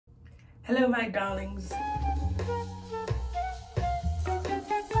Hello, my darlings.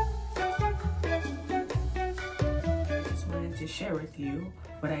 Just wanted to share with you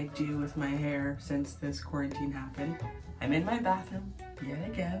what I do with my hair since this quarantine happened. I'm in my bathroom yet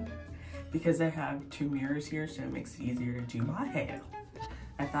again because I have two mirrors here, so it makes it easier to do my hair.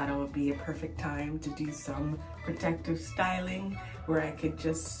 I thought it would be a perfect time to do some protective styling where I could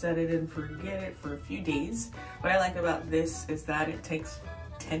just set it and forget it for a few days. What I like about this is that it takes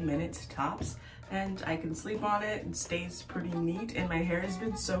 10 minutes tops and I can sleep on it and stays pretty neat, and my hair has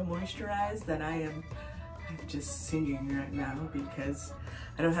been so moisturized that I'm just singing right now because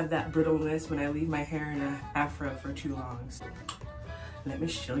I don't have that brittleness when I leave my hair in an afro for too long. So let me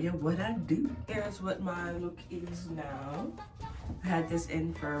show you what I do. Here's what my look is now. I had this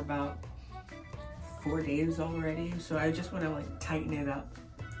in for about 4 days already, so I just want to like tighten it up.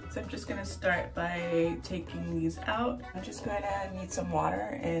 So I'm just gonna start by taking these out. I'm just gonna need some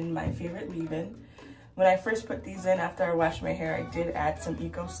water and my favorite leave-in. When I first put these in after I washed my hair, I did add some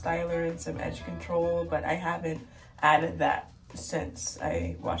Eco Styler and some edge control, but I haven't added that since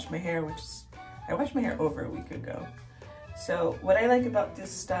I washed my hair, I washed my hair over a week ago. So what I like about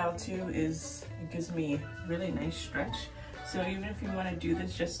this style too is it gives me really nice stretch. So even if you want to do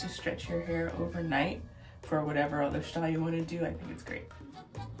this just to stretch your hair overnight for whatever other style you want to do, I think it's great.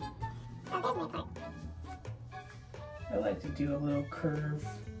 I like to do a little curve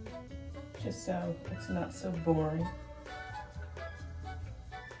just so it's not so boring.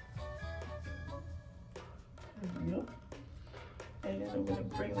 There we go. And then I'm going to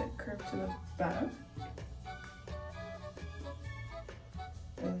bring that curve to the back.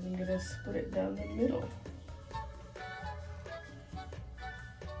 And I'm going to split it down the middle.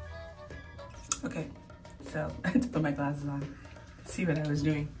 Okay, so I had to put my glasses on to see what I was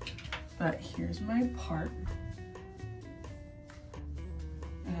doing. But here's my part.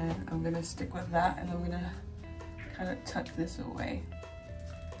 And I'm gonna stick with that, and I'm gonna kind of tuck this away.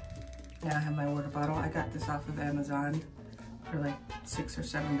 Now I have my water bottle. I got this off of Amazon for like $6 or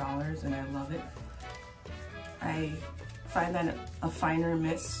 $7, and I love it. I find that a finer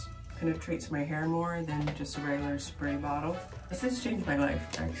mist penetrates my hair more than just a regular spray bottle. This has changed my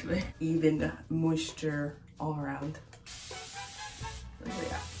life, actually. Even moisture all around. Look at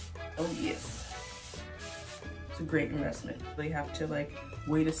that. Oh yes. It's a great investment. You have to like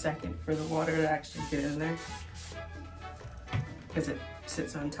wait a second for the water to actually get in there because it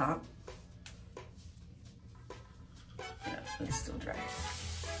sits on top. Yeah, it's still dry.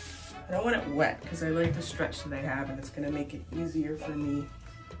 I don't want it wet because I like the stretch that I have, and it's gonna make it easier for me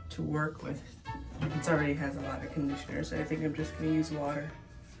to work with. It already has a lot of conditioner, so I think I'm just gonna use water.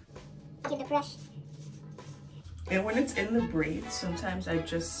 Give the brush. And when it's in the braids, sometimes I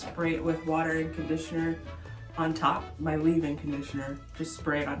just spray it with water and conditioner on top, my leave-in conditioner. Just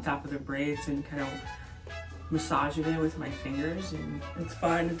spray it on top of the braids and kind of massage it in with my fingers, and it's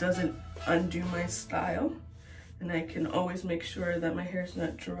fine. It doesn't undo my style, and I can always make sure that my hair's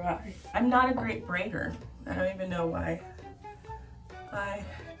not dry. I'm not a great braider. I don't even know why. I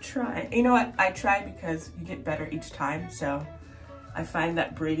try. You know what? I try because you get better each time, so I find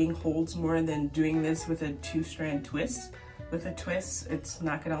that braiding holds more than doing this with a 2-strand twist. With a twist, it's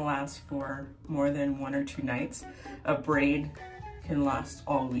not gonna last for more than 1 or 2 nights. A braid can last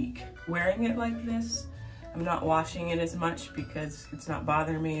all week. Wearing it like this, I'm not washing it as much because it's not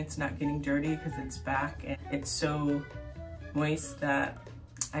bothering me. It's not getting dirty because it's back, and it's so moist that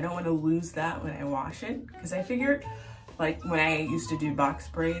I don't want to lose that when I wash it. Because I figured, like when I used to do box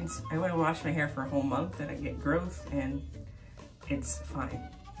braids, I wouldn't wash my hair for a whole month and I get growth, and it's fine.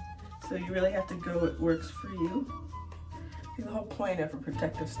 So you really have to go what works for you. The whole point of a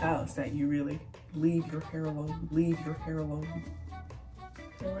protective style is that you really leave your hair alone, leave your hair alone.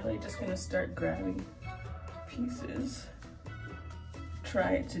 I'm really just gonna start grabbing pieces.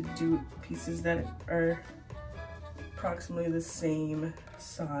 Try to do pieces that are approximately the same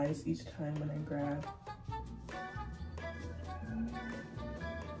size each time when I grab.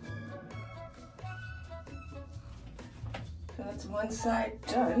 So that's one side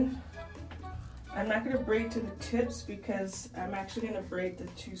done. I'm not gonna braid to the tips because I'm actually gonna braid the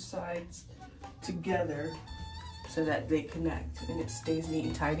 2 sides together so that they connect and it stays neat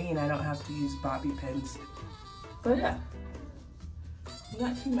and tidy, and I don't have to use bobby pins. But yeah, I'm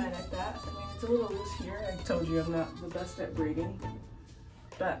not too mad at that. I mean, it's a little loose here. I told you I'm not the best at braiding,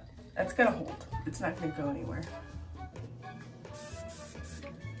 but that's gonna hold. It's not gonna go anywhere.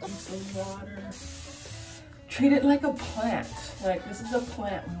 Some water. Treat it like a plant. Like, this is a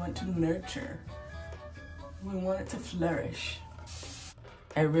plant we want to nurture. We want it to flourish.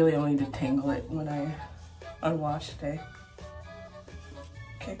 I really only detangle it when I unwash today.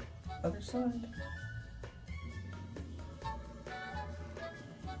 Okay, Other side.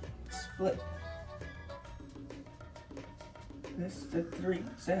 Split. This is the 3.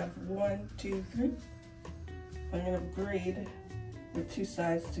 So I have 1, 2, 3. I'm gonna braid the 2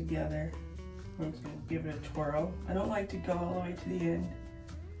 sides together. I'm just gonna give it a twirl. I don't like to go all the way to the end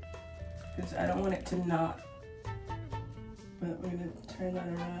because I don't want it to knot. But we're gonna turn that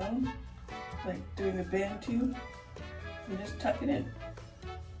around, like doing the band tube, and just tuck it in.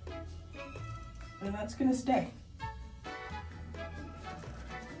 And that's gonna stay.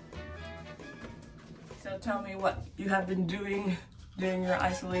 So tell me what you have been doing during your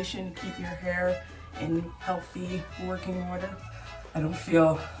isolation to keep your hair in healthy working order. I don't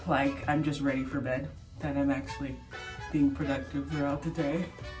feel like I'm just ready for bed, that I'm actually being productive throughout the day.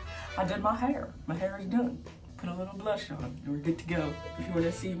 I did my hair. My hair is done. Put a little blush on and we're good to go. If you want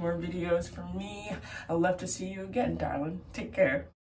to see more videos from me, I'd love to see you again, darling. Take care.